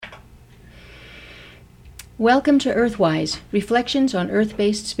Welcome to Earthwise, Reflections on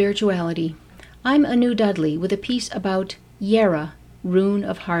Earth-Based Spirituality. I'm Anu Dudley with a piece about Yera, Rune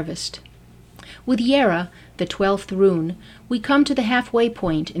of Harvest. With Yera, the 12th rune, we come to the halfway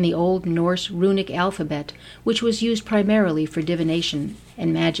point in the Old Norse runic alphabet, which was used primarily for divination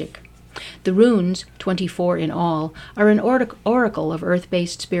and magic. The runes, 24 in all, are an oracle of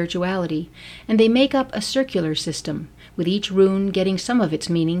earth-based spirituality, and they make up a circular system, with each rune getting some of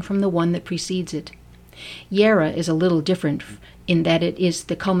its meaning from the one that precedes it. Yera is a little different in that it is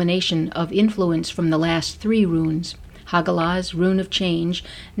the culmination of influence from the last 3 runes, Hagalaz, Rune of Change,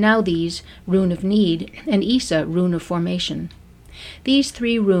 now these, Rune of Need, and Isa, Rune of Formation. These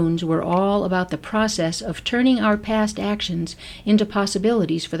 3 runes were all about the process of turning our past actions into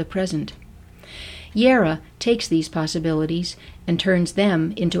possibilities for the present. Yera takes these possibilities and turns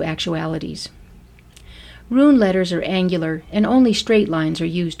them into actualities. Rune letters are angular, and only straight lines are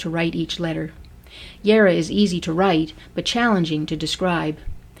used to write each letter. Yera is easy to write, but challenging to describe.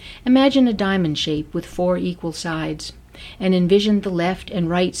 Imagine a diamond shape with 4 equal sides, and envision the left and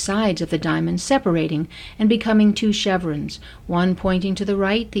right sides of the diamond separating and becoming 2 chevrons, one pointing to the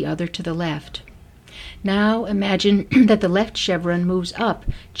right, the other to the left. Now imagine that the left chevron moves up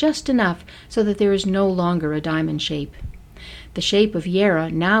just enough so that there is no longer a diamond shape. The shape of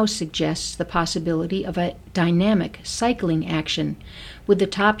Yera now suggests the possibility of a dynamic, cycling action, with the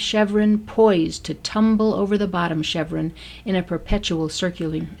top chevron poised to tumble over the bottom chevron in a perpetual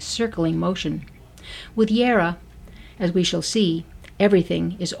circling motion. With Yera, as we shall see,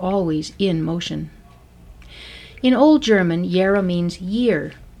 everything is always in motion. In Old German, Yera means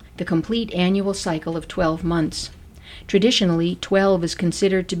year, the complete annual cycle of 12 months. Traditionally, 12 is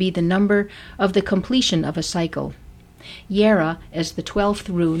considered to be the number of the completion of a cycle. Yera, as the 12th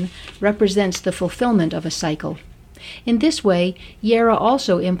rune, represents the fulfillment of a cycle. In this way, Yera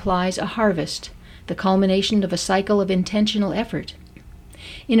also implies a harvest, the culmination of a cycle of intentional effort.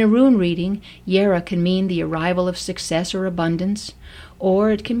 In a rune reading, Yera can mean the arrival of success or abundance,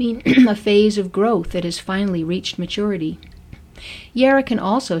 or it can mean a phase of growth that has finally reached maturity. Yera can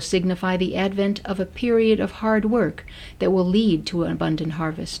also signify the advent of a period of hard work that will lead to an abundant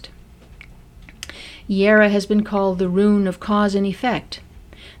harvest. Yera has been called the rune of cause and effect.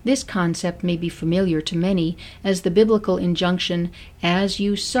 This concept may be familiar to many as the biblical injunction, "As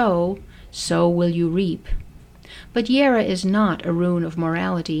you sow, so will you reap." But Yera is not a rune of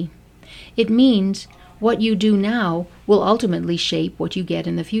morality. It means what you do now will ultimately shape what you get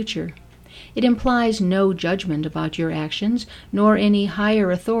in the future. It implies no judgment about your actions, nor any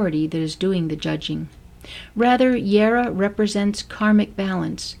higher authority that is doing the judging. Rather, Yera represents karmic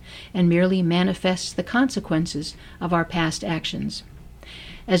balance and merely manifests the consequences of our past actions.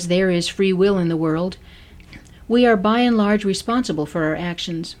 As there is free will in the world, we are by and large responsible for our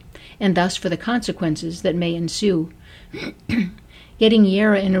actions, and thus for the consequences that may ensue. Getting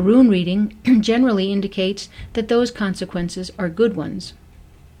Yera in a rune reading generally indicates that those consequences are good ones.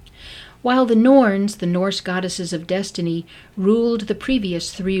 While the Norns, the Norse goddesses of destiny, ruled the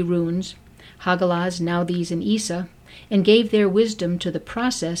previous 3 runes, Hagalaz, now these, and Isa, and gave their wisdom to the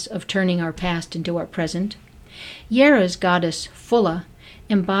process of turning our past into our present, Yera's goddess Fulla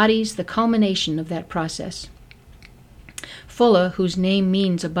embodies the culmination of that process. Fulla, whose name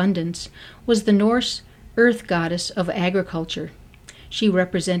means abundance, was the Norse earth goddess of agriculture. She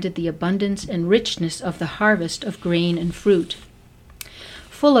represented the abundance and richness of the harvest of grain and fruit.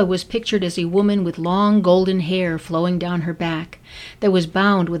 Fulla was pictured as a woman with long golden hair flowing down her back, that was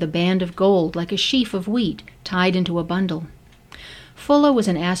bound with a band of gold like a sheaf of wheat tied into a bundle. Fulla was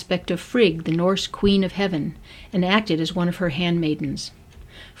an aspect of Frigg, the Norse queen of heaven, and acted as one of her handmaidens.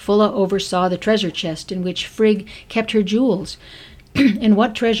 Fulla oversaw the treasure chest in which Frigg kept her jewels, and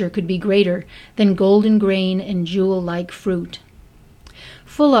what treasure could be greater than golden grain and jewel-like fruit?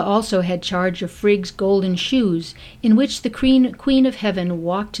 Fulla also had charge of Frigg's golden shoes, in which the Queen of Heaven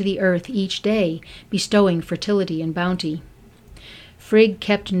walked to the earth each day, bestowing fertility and bounty. Frigg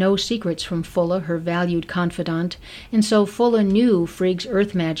kept no secrets from Fulla, her valued confidant, and so Fulla knew Frigg's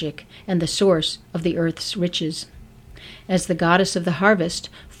earth magic and the source of the earth's riches. As the goddess of the harvest,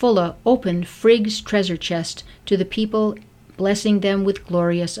 Fulla opened Frigg's treasure chest to the people, blessing them with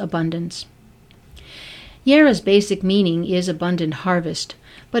glorious abundance. Yera's basic meaning is abundant harvest,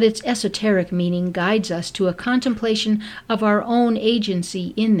 but its esoteric meaning guides us to a contemplation of our own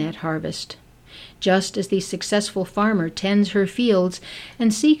agency in that harvest. Just as the successful farmer tends her fields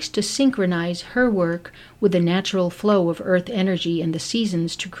and seeks to synchronize her work with the natural flow of earth energy and the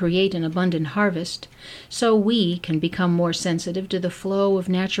seasons to create an abundant harvest, so we can become more sensitive to the flow of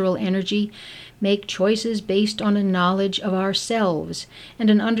natural energy, make choices based on a knowledge of ourselves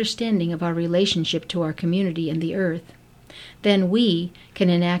and an understanding of our relationship to our community and the earth. Then we can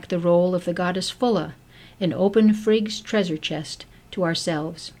enact the role of the goddess Fulla and open Frigg's treasure chest to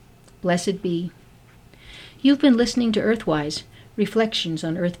ourselves. Blessed be. You've been listening to Earthwise, Reflections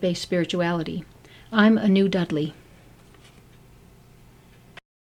on Earth-Based Spirituality. I'm Anu Dudley.